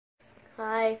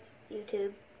Hi,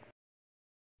 YouTube.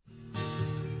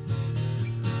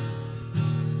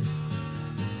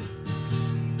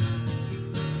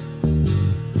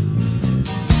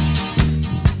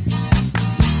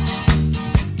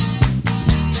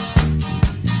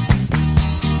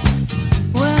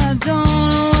 Well, I don't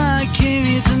know why I came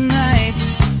here tonight.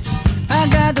 I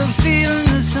got the feeling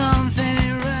that something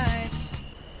ain't right.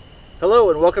 Hello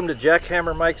and welcome to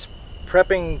Jackhammer Mike's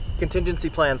Prepping Contingency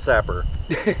Plan Sapper.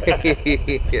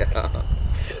 Yeah.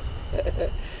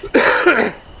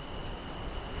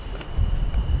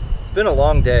 It's been a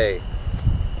long day.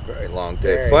 Very long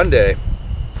day. Fun day.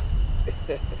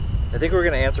 I think we're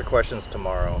going to answer questions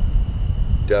tomorrow.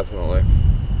 Definitely.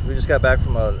 We just got back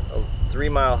from a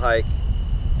 3-mile hike.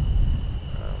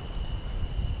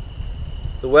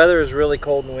 The weather is really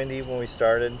cold and windy when we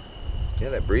started. Yeah,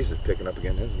 that breeze is picking up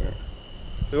again, isn't it?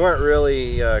 We weren't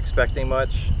really expecting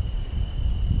much.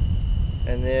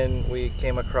 And then we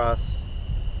came across...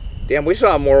 Damn, we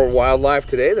saw more wildlife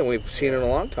today than we've seen in a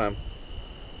long time.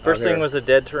 First thing was a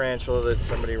dead tarantula that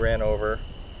somebody ran over.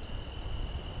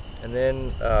 And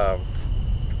then a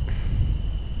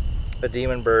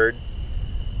demon bird.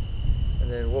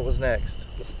 And then what was next?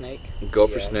 The snake.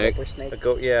 Gopher snake. Gopher snake.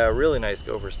 Yeah, a really nice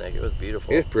gopher snake. It was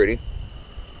beautiful. He was pretty.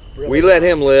 Really We let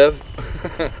him live.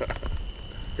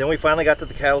 Then we finally got to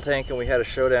the cattle tank and we had a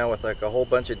showdown with like a whole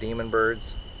bunch of demon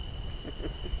birds.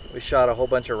 We shot a whole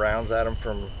bunch of rounds at them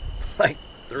from like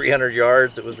 300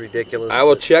 yards. It was ridiculous. I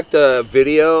will check the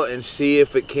video and see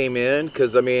if it came in,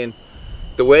 because I mean,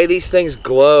 the way these things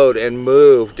glowed and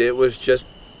moved, it was just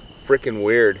freaking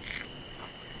weird.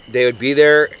 They would be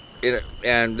there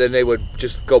and then they would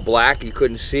just go black, you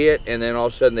couldn't see it, and then all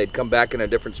of a sudden they'd come back in a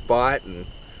different spot, and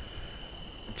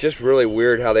just really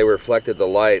weird how they reflected the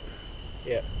light.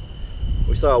 Yeah.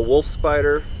 We saw a wolf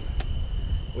spider.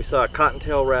 We saw a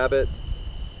cottontail rabbit.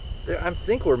 I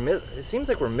think it seems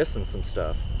like we're missing some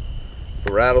stuff.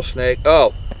 The rattlesnake.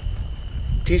 Oh,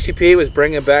 TCP was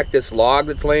bringing back this log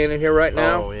that's laying in here right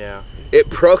now. Oh yeah. It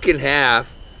broke in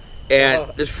half,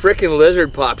 and this freaking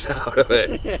lizard pops out of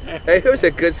it. It was a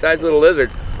good sized little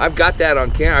lizard. I've got that on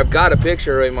camera. I've got a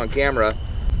picture of him on camera.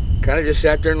 Kind of just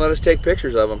sat there and let us take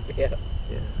pictures of him. Yeah.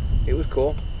 Yeah. It was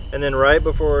cool. And then right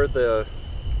before the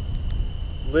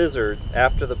lizard,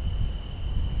 after the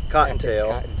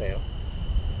cottontail,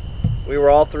 we were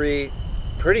all three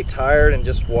pretty tired and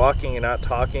just walking and not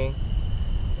talking,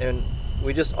 and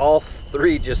we just all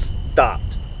three just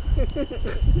stopped.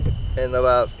 And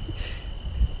about,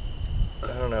 I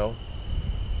don't know,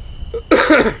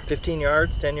 15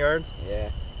 yards, 10 yards? Yeah.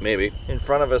 Maybe. In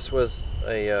front of us was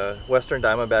a western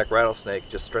diamondback rattlesnake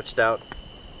just stretched out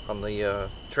on the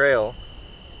trail.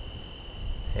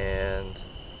 And,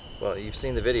 well, you've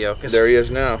seen the video. There he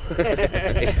is now.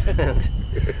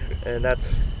 and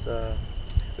that's,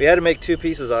 we had to make 2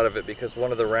 pieces out of it because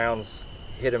one of the rounds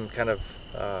hit him kind of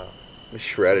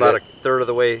Shredded about it. a third of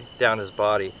the way down his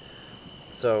body.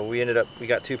 So we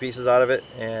got 2 pieces out of it,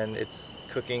 and it's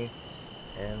cooking,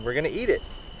 and we're gonna eat it.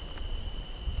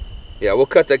 Yeah, we'll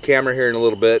cut that camera here in a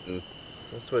little bit and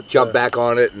That's what, jump back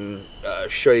on it and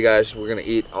show you guys we're gonna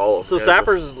eat all of it. So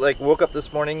Sapper's like woke up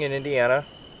this morning in Indiana.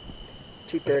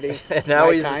 2:30. And now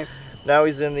time.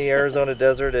 he's in the Arizona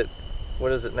desert at,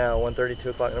 what is it now, 1:30,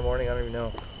 2 o'clock in the morning? I don't even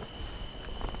know.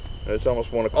 It's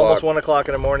almost 1 o'clock. Almost 1 o'clock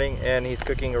in the morning, and he's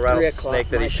cooking a rattlesnake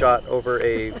that he shot over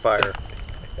a fire.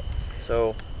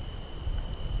 So,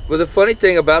 well, the funny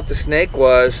thing about the snake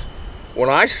was, when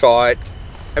I saw it,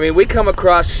 I mean, we come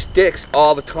across sticks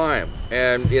all the time,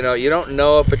 and you know, you don't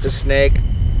know if it's a snake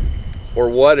or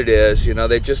what it is. You know,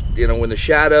 they just, you know, when the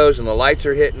shadows and the lights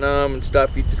are hitting them and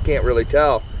stuff, you just can't really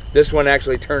tell. This one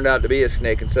actually turned out to be a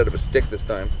snake instead of a stick this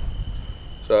time,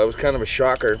 so it was kind of a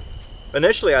shocker.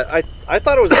 initially, I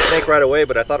thought it was a snake right away,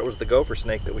 but I thought it was the gopher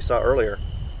snake that we saw earlier,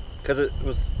 because it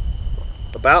was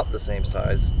about the same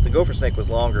size. The gopher snake was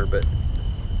longer, but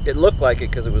it looked like it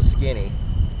because it was skinny.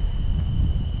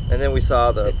 And then we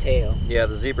saw the tail. Yeah,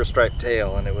 the zebra striped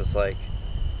tail, and it was like,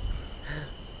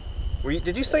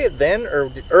 did you say it then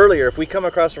or earlier? If we come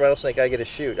across a rattlesnake, I get a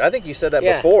shoot. I think you said that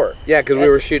before. Yeah, because we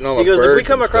were shooting all the birds. He goes, if we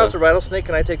come and across stuff. a rattlesnake,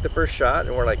 can I take the first shot?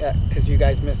 And we're like, Yeah, because you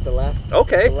guys missed the last.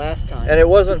 okay. The last time. And it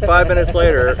wasn't 5 minutes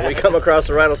later, we come across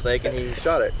a rattlesnake and he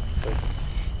shot it.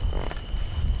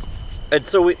 And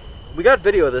so we got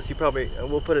video of this.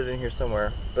 We'll put it in here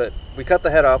somewhere. But we cut the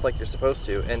head off like you're supposed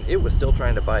to, and it was still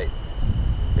trying to bite.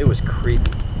 It was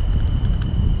creepy.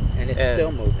 And it's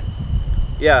still moving.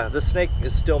 Yeah, the snake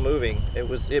is still moving.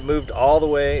 It moved all the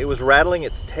way. It was rattling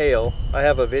its tail. I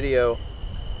have a video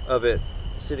of it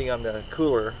sitting on the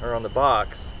cooler or on the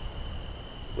box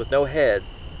with no head,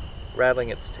 rattling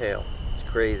its tail. It's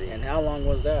crazy. And how long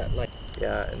was that? Like,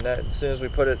 Yeah, and that, as soon as we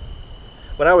put it,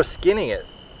 when I was skinning it,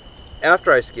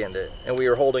 after I skinned it, and we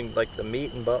were holding like the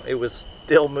meat and bone, it was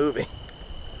still moving.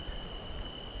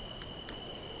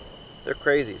 They're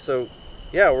crazy. So,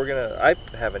 yeah, I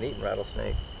haven't eaten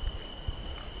rattlesnake.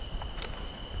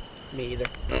 me either.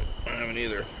 No, I haven't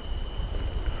either.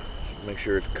 Should make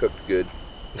sure it's cooked good.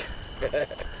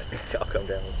 I'll come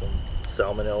down with some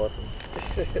salmonella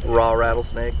from raw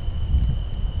rattlesnake.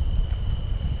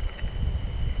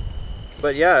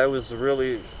 But yeah, it was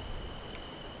really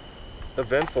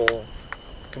eventful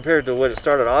compared to what it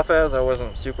started off as. I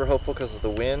wasn't super hopeful because of the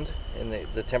wind and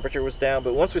the temperature was down.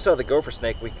 But once we saw the gopher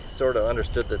snake, we sort of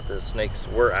understood that the snakes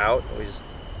were out. We just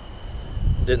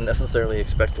didn't necessarily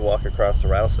expect to walk across the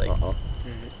rattlesnake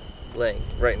laying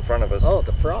right in front of us. Oh,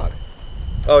 the frog.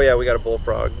 Oh yeah, we got a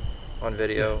bullfrog on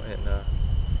video, and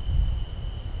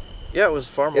yeah, it was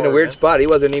far more In a weird spot. He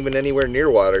wasn't even anywhere near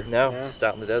water. No, Yeah. just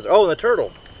out in the desert. Oh, and the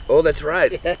turtle. Oh, that's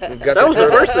right. We've got That was the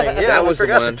turtle. first thing. Yeah, That I was the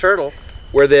forgot one. the turtle.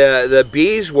 Where the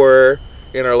bees were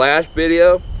in our last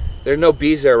video. There's no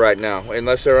bees there right now,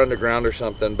 unless they're underground or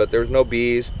something. But there's no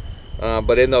bees.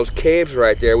 But in those caves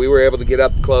right there, we were able to get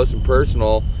up close and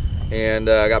personal, and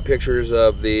I got pictures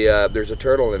of the. There's a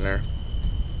turtle in there.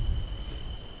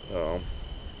 So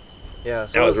Yeah,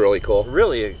 so that it was really cool.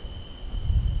 Really,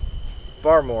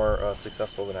 far more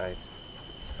successful than I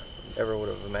ever would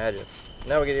have imagined.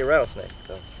 Now we get to eat a rattlesnake.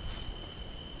 So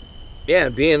Yeah,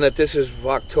 and being that this is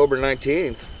October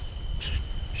 19th,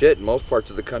 shit, in most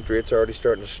parts of the country it's already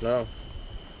starting to snow.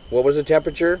 What was the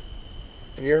temperature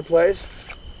in your place?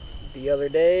 The other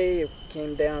day, it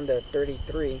came down to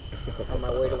 33 on my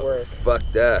way to work. Fuck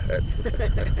that.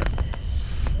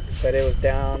 But it was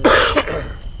down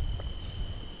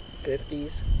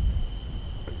 50s.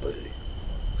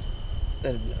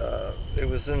 and it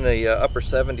was in the upper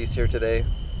 70s here today,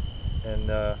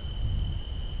 and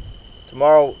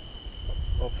tomorrow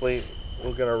hopefully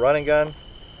we're gonna run and gun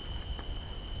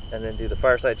and then do the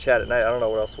fireside chat at night. I don't know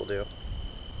what else we'll do.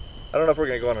 I don't know if we're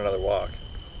gonna go on another walk.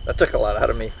 That took a lot out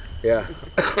of me. Yeah,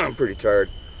 I'm pretty tired.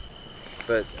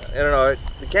 But I don't know,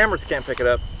 the cameras can't pick it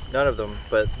up, none of them,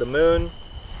 but the moon,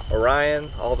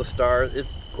 Orion, all the stars,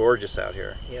 it's gorgeous out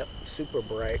here. Yep, super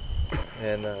bright.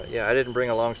 And yeah, I didn't bring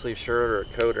a long sleeve shirt or a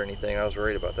coat or anything. I was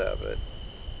worried about that, but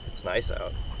it's nice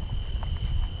out.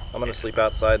 I'm gonna sleep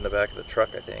outside in the back of the truck,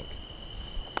 I think.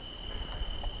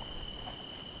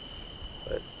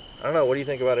 But I don't know, what do you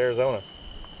think about Arizona?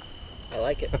 I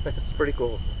like it. It's pretty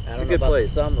cool. I It's a don't know good about place.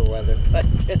 the summer weather, but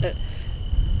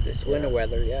this winter Yeah.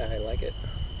 weather, yeah, I like it.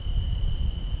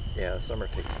 Yeah, summer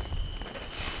takes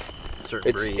a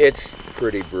certain breed. It's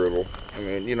pretty brutal. I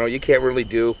mean, you know, you can't really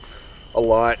do a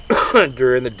lot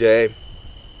during the day.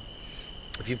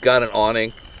 If you've got an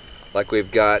awning like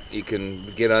we've got, you can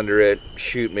get under it,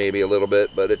 shoot maybe a little bit,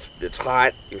 but it's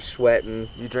hot, you're sweating.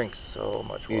 You drink so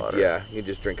much You, water. yeah, you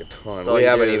just drink a ton. That's all We you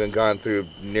haven't do even is- gone through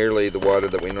nearly the water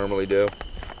that we normally do.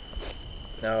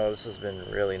 No, this has been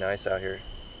really nice out here.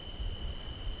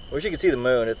 I wish you could see the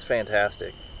moon. It's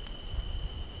fantastic.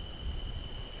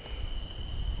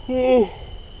 You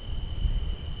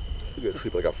gotta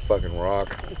sleep like a fucking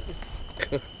rock.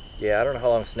 Yeah, I don't know how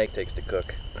long snake takes to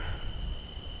cook.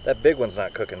 That big one's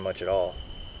not cooking much at all.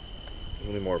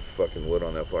 We need more fucking wood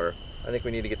on that fire. I think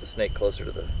we need to get the snake closer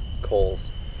to the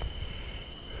coals.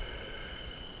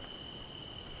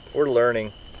 We're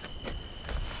learning.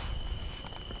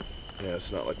 Yeah,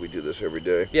 it's not like we do this every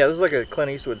day. Yeah, this is like a Clint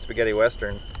Eastwood spaghetti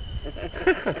western.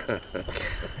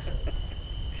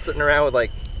 Sitting around with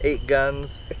like 8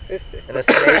 guns and a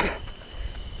snake.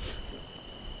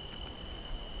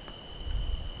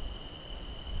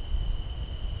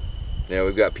 Yeah,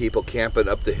 we've got people camping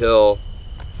up the hill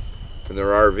in their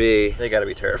RV. They gotta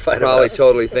be terrified Probably of us.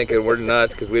 totally thinking we're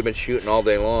nuts because we've been shooting all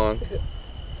day long.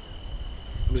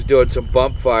 Was doing some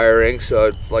bump firing, so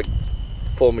it's like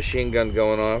full machine gun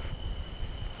going off.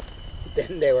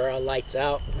 Then they were all lights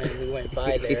out when we went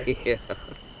by there. Yeah.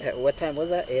 At what time was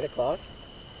that? 8 o'clock?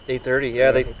 8:30.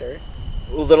 Yeah, they. 8:30?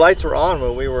 Well, the lights were on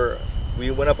when we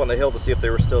went up on the hill to see if they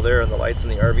were still there, and the lights in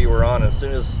the RV were on. As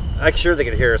soon as I'm sure they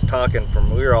could hear us talking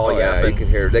from, we were all Oh yeah, yapping. you can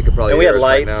hear. They could probably And we hear had us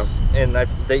right lights, now. and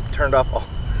they turned off all.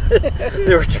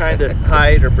 They were trying to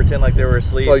hide or pretend like they were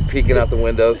asleep. Probably peeking out the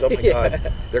windows. Oh my Yeah.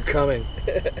 god, they're coming!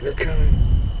 They're coming!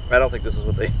 I don't think this is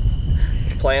what they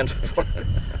planned for.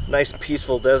 Nice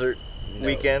peaceful desert No.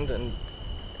 weekend, and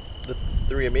the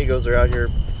 3 amigos are out here.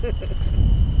 But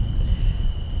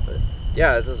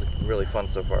yeah, this is really fun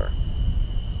so far.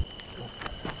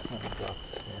 Let me drop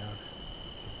this down.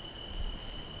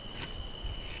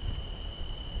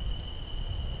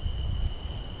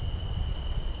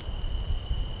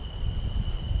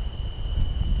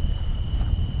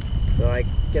 I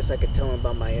guess I could tell him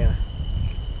about my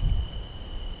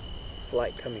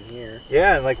flight coming here.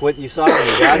 Yeah, and like what you saw when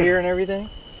you got here and everything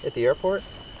at the airport.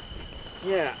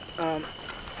 Yeah.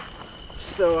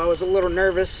 So I was a little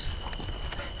nervous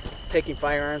taking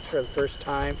firearms for the first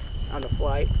time on the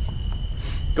flight.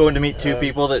 Going to meet two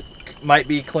people that might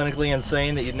be clinically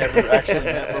insane that you'd never actually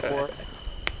met before.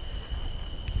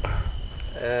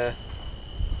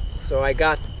 So I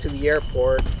got to the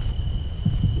airport,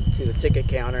 to the ticket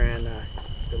counter, and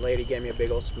the lady gave me a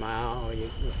big old smile.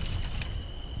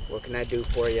 What can I do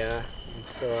for you? And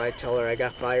so I tell her I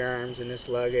got firearms in this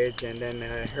luggage, and then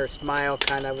her smile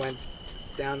kind of went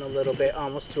down a little bit,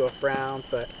 almost to a frown,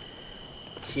 but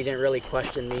she didn't really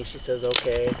question me. She says,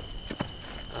 okay.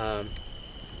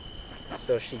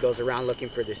 So she goes around looking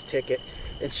for this ticket,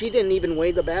 and she didn't even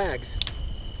weigh the bags.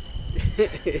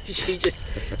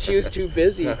 she was too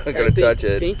busy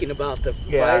thinking about the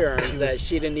firearms that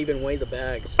she didn't even weigh the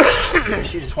bags.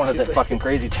 She just wanted that fucking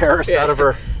crazy terrorist out of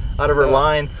her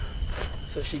line.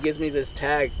 So she gives me this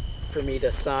tag for me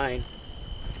to sign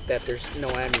that there's no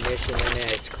ammunition in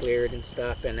it, it's cleared and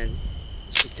stuff, and then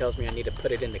she tells me I need to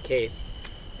put it in the case.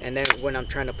 And then when I'm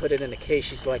trying to put it in the case,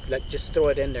 she's like, just throw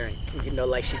it in there. You know,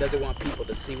 like she doesn't want people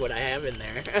to see what I have in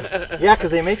there. Yeah,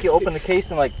 because they make you open the case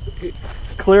and like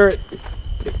clear it.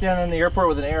 It's down in the airport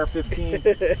with an AR-15.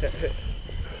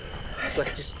 It's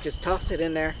like, just toss it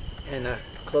in there and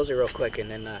close it real quick,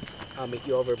 and then I'll meet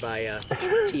you over by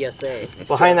TSA.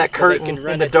 Behind that curtain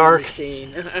in the dark.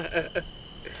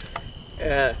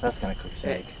 That's kind of quick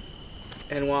sake.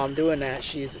 And while I'm doing that,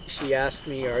 she asked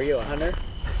me, "Are you a hunter?"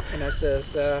 And I says,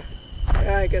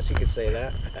 "Yeah, I guess you could say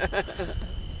that."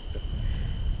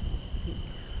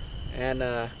 And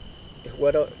there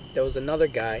was another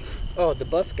guy. Oh, the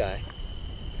bus guy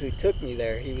who took me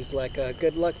there. He was like,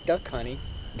 "Good luck duck hunting."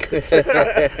 I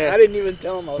didn't even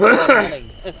tell him I was duck hunting.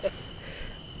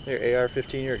 Your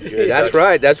AR-15, you're good. That's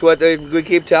right. That's what we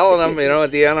keep telling them, you know,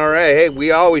 at the NRA. Hey,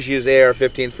 we always use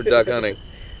AR-15s for duck hunting.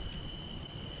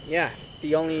 Yeah,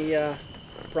 the only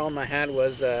problem I had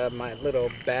was my little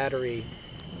battery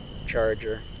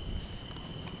charger.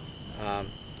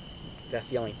 That's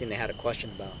the only thing they had a question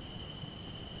about.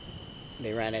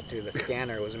 They ran it through the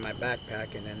scanner. It was in my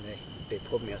backpack, and then they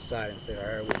pulled me aside and said,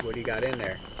 "All right, what do you got in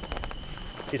there?"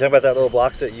 You talking about that little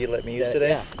box that you let me use today?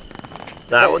 Yeah.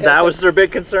 That was their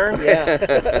big concern?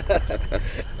 Yeah.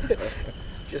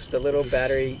 Just a little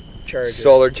battery charger.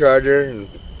 Solar charger. And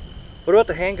what about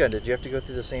the handgun? Did you have to go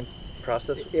through the same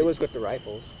process? It was with the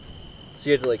rifles. So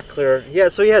you had to like clear. Yeah,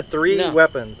 so you had three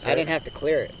weapons. Right? I didn't have to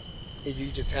clear it.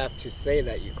 You just have to say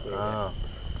that you cleared it.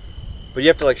 But you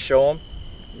have to like show them?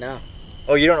 No.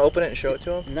 Oh, you don't open it and show it to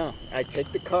them? No. I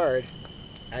take the card.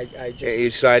 I just you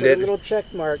signed it? A little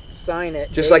check mark, sign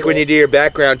it. Just like when you do your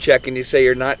background check and you say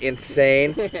you're not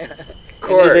insane. Of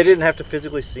course. So they didn't have to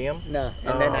physically see them? No.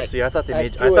 And then I thought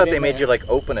they made you like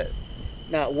open it.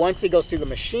 Now, once it goes through the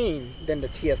machine, then the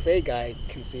TSA guy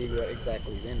can see what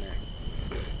exactly is in there.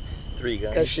 3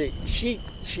 guns. Because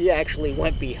she actually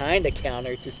went behind the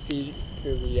counter to see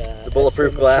through the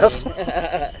bulletproof glass.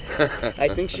 I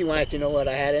think she wanted to know what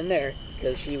I had in there,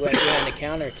 because she went behind the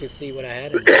counter to see what I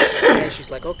had in there. And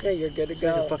she's like, "Okay, you're good to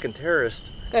go." You're a fucking terrorist.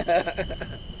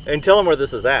 And tell them where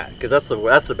this is at, because that's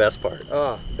the best part.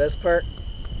 Oh, best part?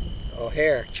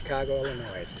 O'Hare, Chicago,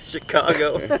 Illinois.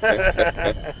 Chicago.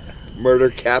 Murder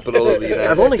capital of the United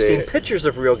States. I've only seen pictures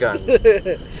of real guns.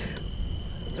 They're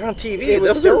on TV. It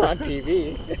was still on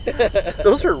TV.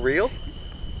 Those are real?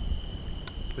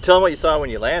 But tell them what you saw when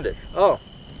you landed. Oh,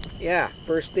 yeah.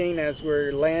 First thing as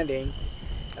we're landing,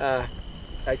 I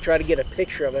tried to get a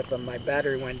picture of it, but my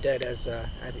battery went dead as I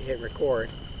had to hit record.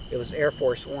 It was Air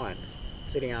Force One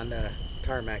sitting on the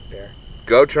tarmac there.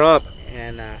 Go Trump.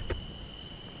 And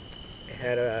it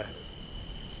had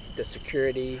the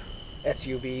security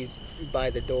SUVs by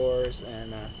the doors,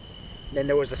 and then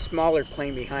there was a smaller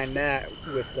plane behind that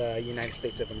with United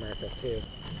States of America too.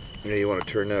 Yeah, you want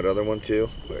to turn that other one too,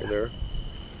 right there.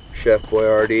 Chef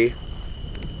Boyardee.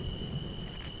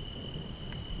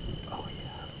 Oh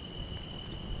yeah.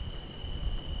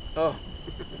 Oh,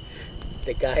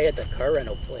 the guy at the car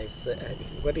rental place.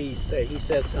 What did he say? He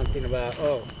said something about,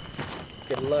 "Oh,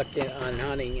 good luck on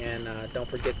hunting, and don't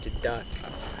forget to duck."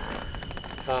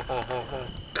 Ha ha ha ha.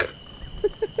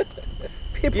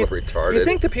 People are retarded. You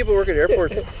think the people who work at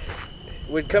airports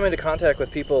would come into contact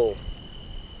with people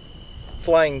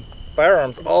flying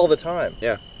firearms all the time?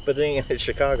 Yeah. But then it's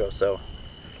Chicago, so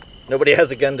nobody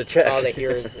has a gun to check. All they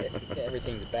hear is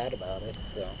everything's bad about it.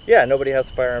 So yeah, nobody has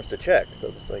firearms to check. So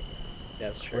it's like,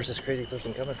 that's true. Where's this crazy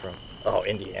person coming from? Oh,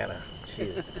 Indiana.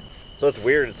 Jeez. So it's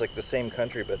weird. It's like the same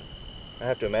country, but I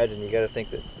have to imagine you got to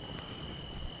think that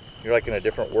You're like in a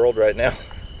different world right now.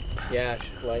 Yeah, it's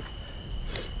just like.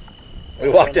 We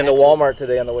walked into Walmart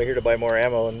today on the way here to buy more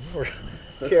ammo, and we're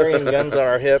carrying guns on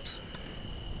our hips.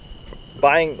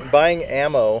 Buying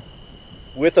ammo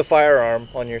with a firearm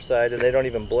on your side, and they don't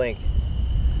even blink.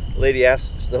 The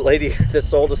lady that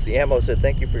sold us the ammo said,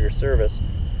 "Thank you for your service,"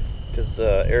 because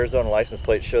Arizona license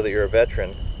plates show that you're a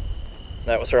veteran.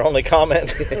 That was her only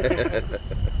comment.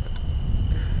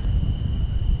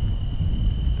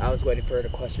 I was waiting for her to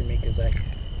question me because I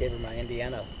gave her my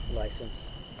Indiana license.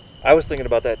 I was thinking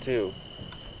about that too.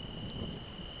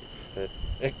 But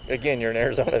again, you're in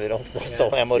Arizona. They don't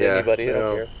sell ammo to anybody. They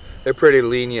don't care. They're pretty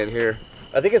lenient here.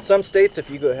 I think in some states, if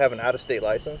you go have an out-of-state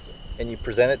license and you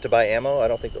present it to buy ammo, I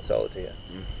don't think they'll sell it to you.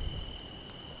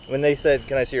 When they said,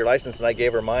 "Can I see your license?" and I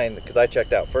gave her mine because I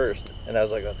checked out first, and I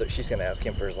was like, "Oh, she's going to ask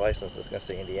him for his license. It's going to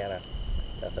say Indiana."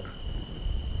 Nothing.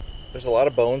 There's a lot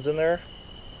of bones in there.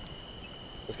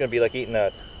 It's going to be like eating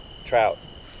a trout.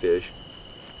 Fish.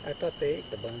 I thought they ate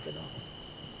the bones and all.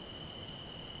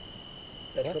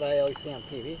 That's what I always see on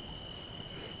TV.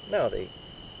 No, I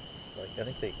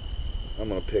think I'm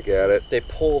gonna pick at it. they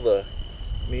pull the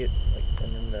meat, like,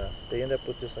 and then they end up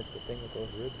with just like the thing with those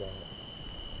ribs on it.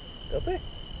 Don't they? I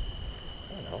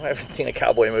don't know. I haven't seen a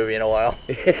cowboy movie in a while.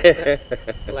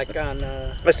 Like on.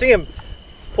 I see them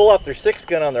pull off their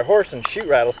 6-gun on their horse and shoot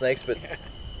rattlesnakes, but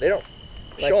they don't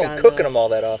show Like them on, cooking them all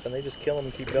that often. They just kill them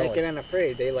and keep going. Naked and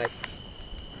Afraid, they're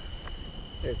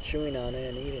chewing on it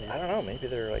and eating it. I don't know. Maybe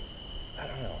they're like, I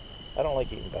don't know. I don't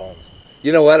like eating bones.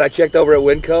 You know what? I checked over at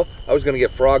Winco. I was gonna get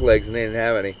frog legs and they didn't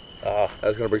have any. I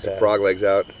was gonna bring some frog legs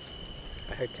out.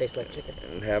 I heard it tastes like chicken.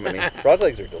 Didn't have any. Frog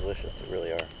legs are delicious. They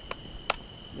really are.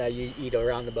 Now you eat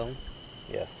around the bone?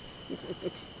 Yes.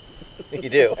 You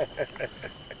do.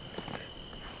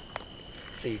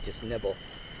 So you just nibble.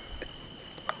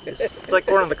 It's like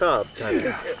corn on the cob. Kind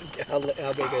of. How big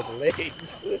are the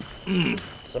legs?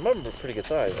 Some of them are pretty good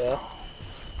size. Yeah.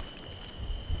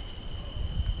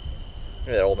 Look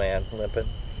at that old man limping.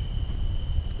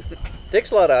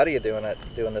 Takes a lot out of you doing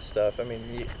this stuff. I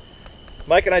mean,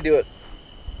 Mike and I do it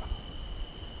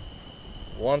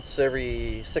once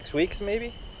every 6 weeks,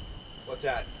 maybe. What's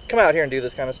that? Come out here and do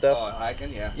this kind of stuff. Oh,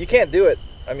 hiking, yeah. You can't do it.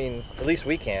 I mean, at least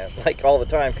we can't, like all the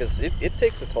time, because it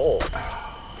takes a toll.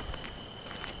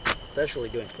 Especially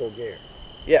doing full gear.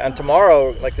 Yeah, and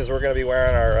tomorrow, like, because we're going to be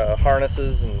wearing our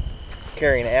harnesses and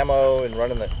carrying ammo and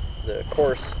running the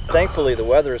course. Thankfully, the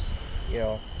weather's,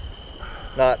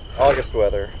 not August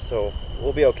weather, so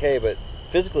we'll be okay, but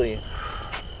physically, it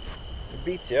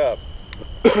beats you up.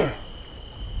 But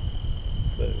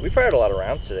we fired a lot of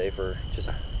rounds today for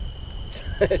just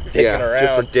dicking around.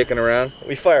 Just for dicking around.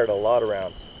 We fired a lot of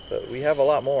rounds, but we have a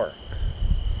lot more.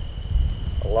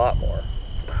 A lot more.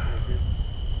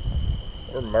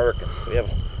 We're Americans. We have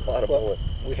a lot of bullets.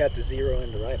 We had to zero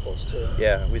into rifles too.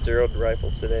 Yeah, we zeroed the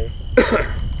rifles today.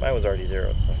 Mine was already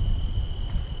zeroed, so.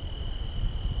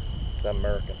 'Cause I'm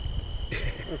American.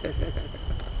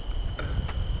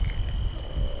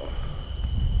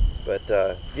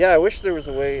 But yeah, I wish there was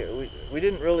a way. We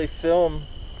didn't really film.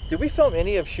 Did we film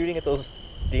any of shooting at those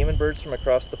demon birds from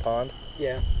across the pond?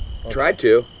 Yeah. Okay. Tried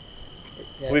to.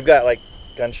 Yeah. We've got like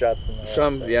gunshots and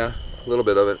some, yeah, a little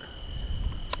bit of it.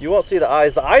 You won't see the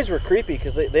eyes. The eyes were creepy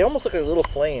because they almost look like little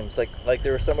flames, like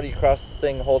there was somebody across the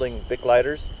thing holding big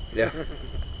lighters. Yeah.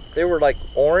 They were like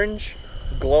orange,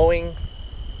 glowing.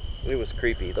 It was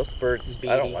creepy. Those birds,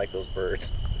 Beady. I don't like those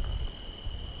birds.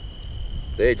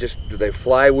 They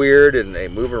fly weird and they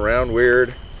move around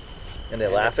weird. And they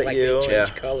laugh at you. They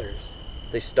change colors.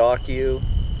 They stalk you.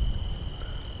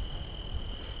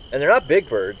 And they're not big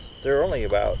birds. They're only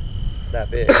about that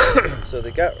big. So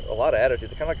they got a lot of attitude.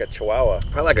 They're kind of like a chihuahua.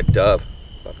 Probably like a dove.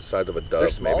 About the size of a dove, They're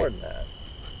smaller maybe. than that.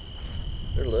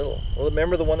 They're little. Well,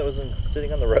 remember the one that was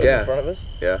sitting on the road in front of us?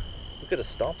 Yeah. We could have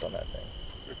stomped on that thing.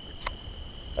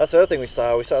 That's the other thing we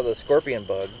saw. We saw the scorpion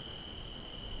bug.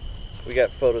 We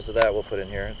got photos of that we'll put in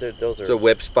here. Those are... It's a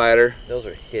whip spider. Those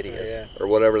are hideous. Yeah. Or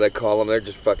whatever they call them. They're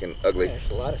just fucking ugly. Yeah,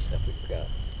 there's a lot of stuff we forgot.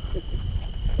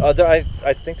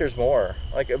 I think there's more.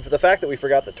 Like, the fact that we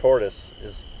forgot the tortoise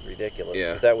is ridiculous.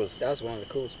 Yeah. 'Cause that was one of the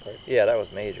coolest parts. Yeah, that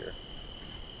was major.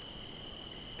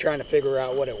 Trying to figure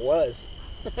out what it was.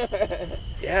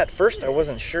 Yeah, at first I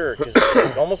wasn't sure because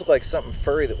it almost looked like something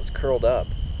furry that was curled up.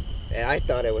 And I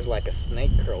thought it was like a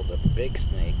snake curled up, a big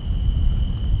snake.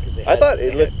 I thought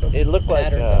it looked like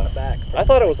patterns on the back. I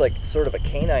thought it was like sort of a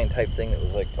canine type thing that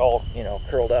was like all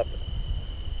curled up.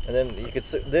 And then you could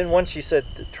then once you said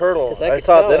turtle, I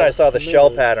saw the shell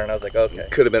pattern. I was like, okay.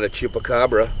 Could have been a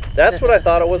chupacabra. That's what I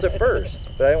thought it was at first,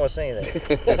 but I didn't want to say anything.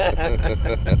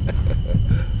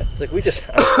 like we just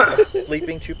found a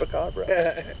sleeping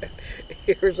chupacabra.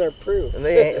 Here's our proof. And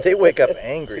they wake up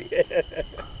angry.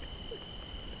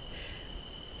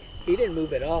 He didn't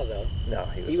move at all, though. No,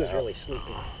 He was out. really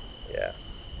sleeping. Yeah.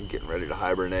 Getting ready to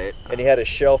hibernate. And he had his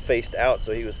shell faced out,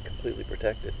 so he was completely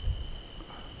protected.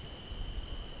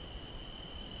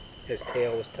 His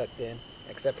tail was tucked in,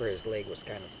 except for his leg was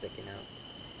kind of sticking out.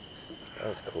 That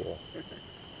was cool.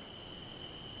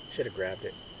 Should have grabbed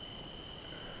it.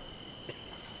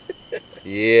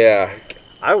 Yeah.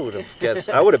 I would have guessed.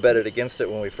 I would have betted against it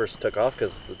when we first took off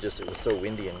because it was so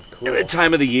windy and cool. At the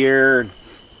time of the year,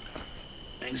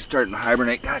 things starting to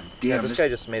hibernate. God Yeah, damn, this guy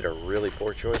just made a really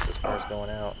poor choice as far as going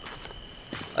out.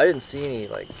 I didn't see any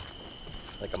like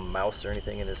a mouse or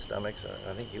anything in his stomach, so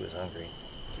I think he was hungry.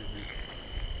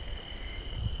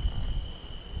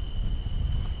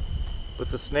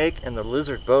 But the snake and the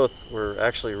lizard both were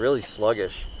actually really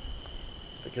sluggish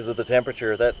because of the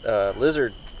temperature. That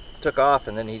lizard took off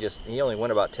and then he only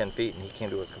went about 10 feet and he came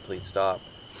to a complete stop.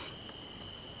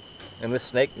 And this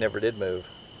snake never did move.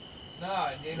 No,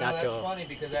 you know, Not that's till- funny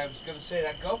because I was going to say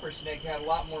that gopher snake had a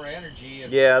lot more energy.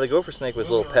 And Yeah, the gopher snake was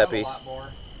a little moving around peppy. A lot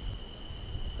more.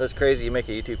 That's crazy. You make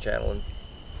a YouTube channel and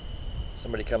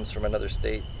somebody comes from another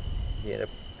state, you end up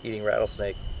eating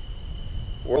rattlesnake.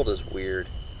 The world is weird.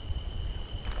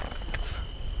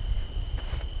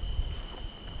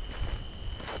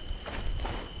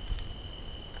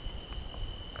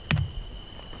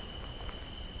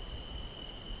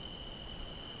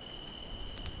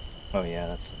 Oh yeah,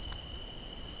 that's.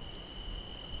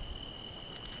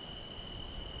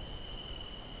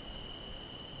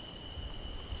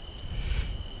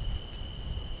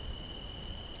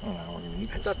 I don't know how we're gonna eat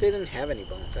I this. thought they didn't have any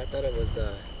bones. I thought it was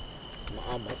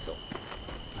all muscle.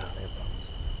 No, they have bones.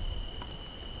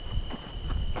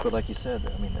 But like you said,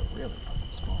 I mean, they're really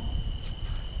fucking small.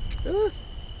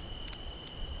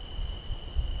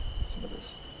 Some of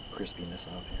this crispiness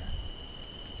off here.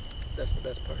 That's the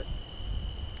best part.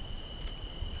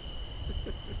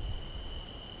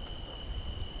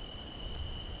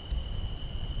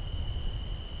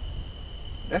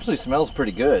 It actually smells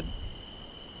pretty good.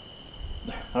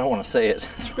 I don't want to say it.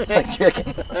 It smells like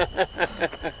chicken.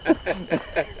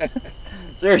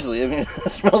 Seriously, I mean,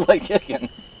 it smells like chicken.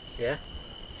 Yeah.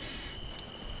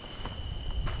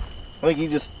 I think you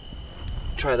just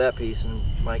try that piece and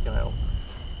Mike and I'll.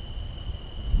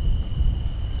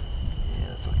 Yeah,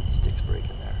 the fucking stick's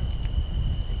breaking there.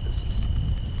 I think this is.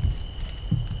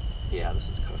 Yeah, this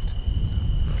is cooked.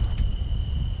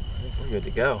 I think we're good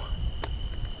to go.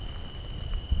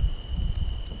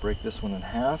 I'll break this one in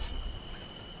half.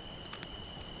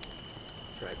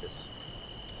 Try this.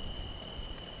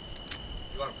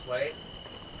 You want to play it?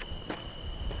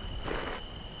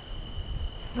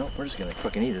 Nope, we're just gonna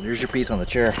fucking eat it. There's your piece on the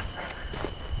chair.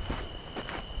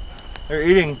 They're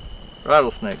eating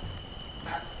rattlesnake.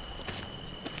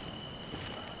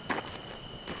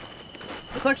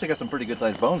 It's actually got some pretty good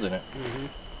sized bones in it. Mm-hmm.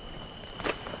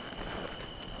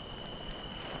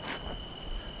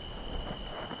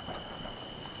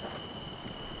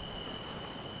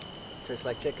 Tastes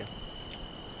like chicken.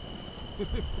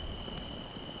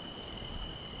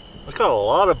 It's got a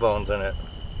lot of bones in it.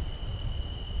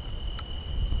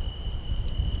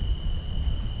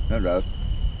 That does.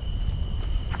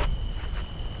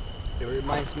 It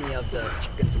reminds me of the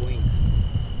chicken's wings.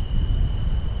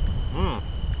 Mmm.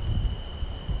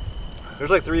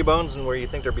 There's like 3 bones in where you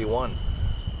think there'd be 1.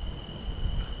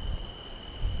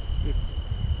 You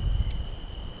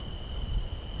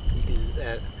can use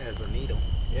that as a needle.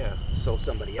 Yeah. Sew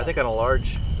somebody up. I think on a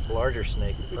larger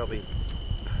snake, it probably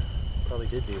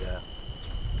did do that.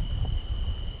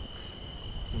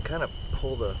 You can kind of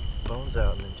pull the bones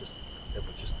out and then just the.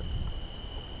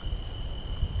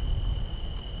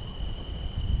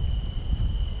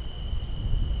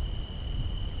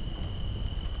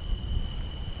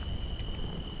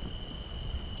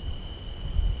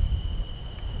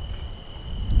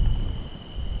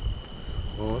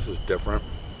 Well, this is different.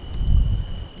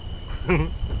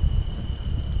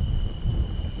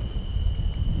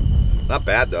 Not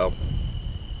bad though.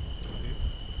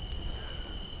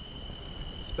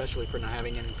 Especially for not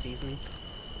having any seasoning.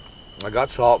 I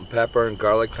got salt and pepper and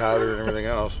garlic powder and everything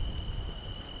else.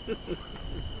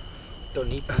 Don't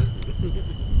need seasoning.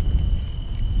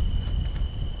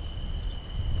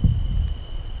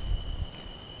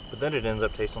 But then it ends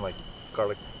up tasting like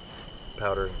garlic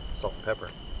powder and salt and pepper.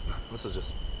 This is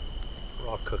just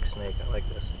raw cooked snake. I like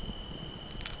this.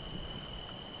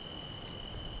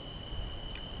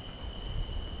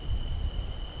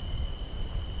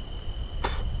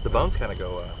 The bones kind of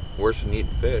go. Worse than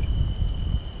eating fish.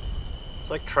 It's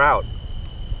like trout.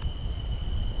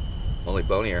 Only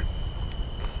bonier.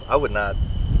 I would not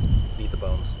eat the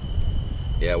bones.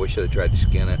 Yeah, we should have tried to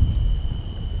skin it,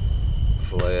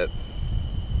 fillet it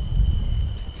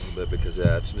a little bit, because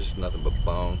yeah, it's just nothing but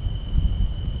bone,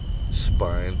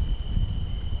 spine.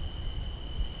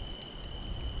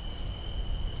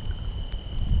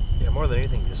 Yeah, more than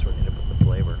anything, you just sort of need to put the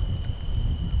flavor.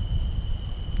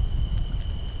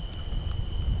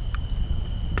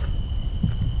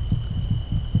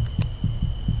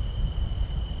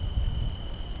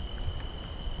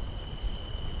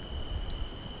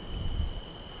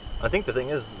 I think the thing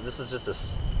is, this is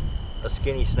just a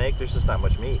skinny snake. There's just not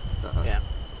much meat. Yeah.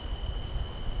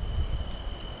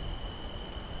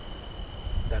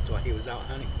 That's why he was out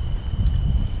hunting.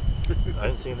 I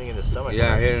didn't see anything in his stomach.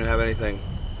 Yeah, he didn't have anything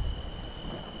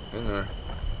in there.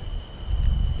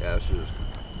 Yeah, this is just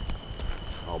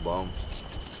all bone.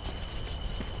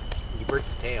 You burnt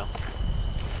the tail.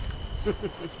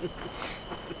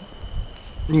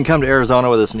 You can come to Arizona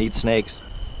with us and eat snakes.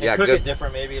 And Yeah, cook good. it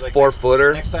different, maybe like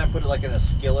 4-footer. Next time, put it like in a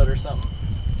skillet or something.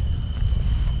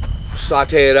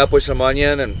 Saute it up with some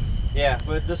onion and Yeah,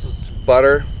 but this is.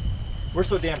 butter. We're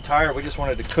so damn tired. We just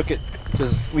wanted to cook it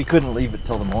because we couldn't leave it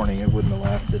till the morning. It wouldn't have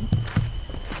lasted.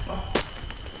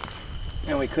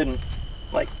 And we couldn't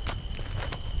like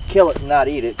kill it and not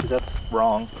eat it because that's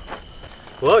wrong.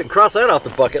 Well, we can cross that off the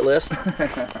bucket list.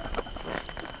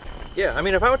 Yeah, I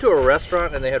mean, if I went to a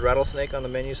restaurant and they had rattlesnake on the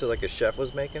menu, so like a chef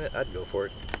was making it, I'd go for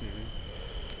it.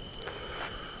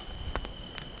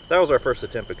 That was our first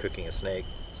attempt at cooking a snake.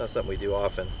 It's not something we do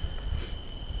often.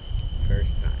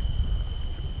 First time.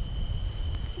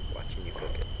 Watching you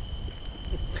cook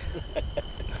it.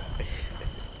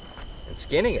 And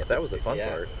skinning it, that was the fun Yeah.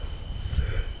 part.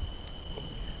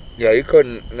 Yeah, you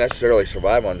couldn't necessarily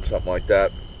survive on something like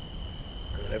that.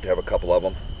 You'd have to have a couple of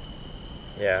them.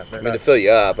 Yeah, I they're mean, not, to fill you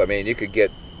up, I mean, you could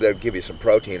get, they'd give you some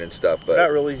protein and stuff, but they're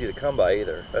not real easy to come by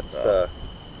either. That's No. the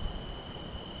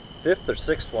 5th or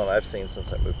 6th one I've seen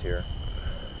since I moved here.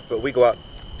 But we go out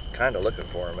kind of looking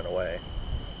for them in a way.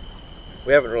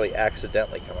 We haven't really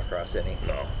accidentally come across any.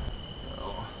 no.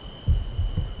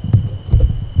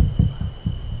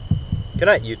 Good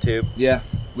night, YouTube. Yeah.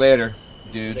 Later,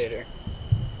 dudes. Later.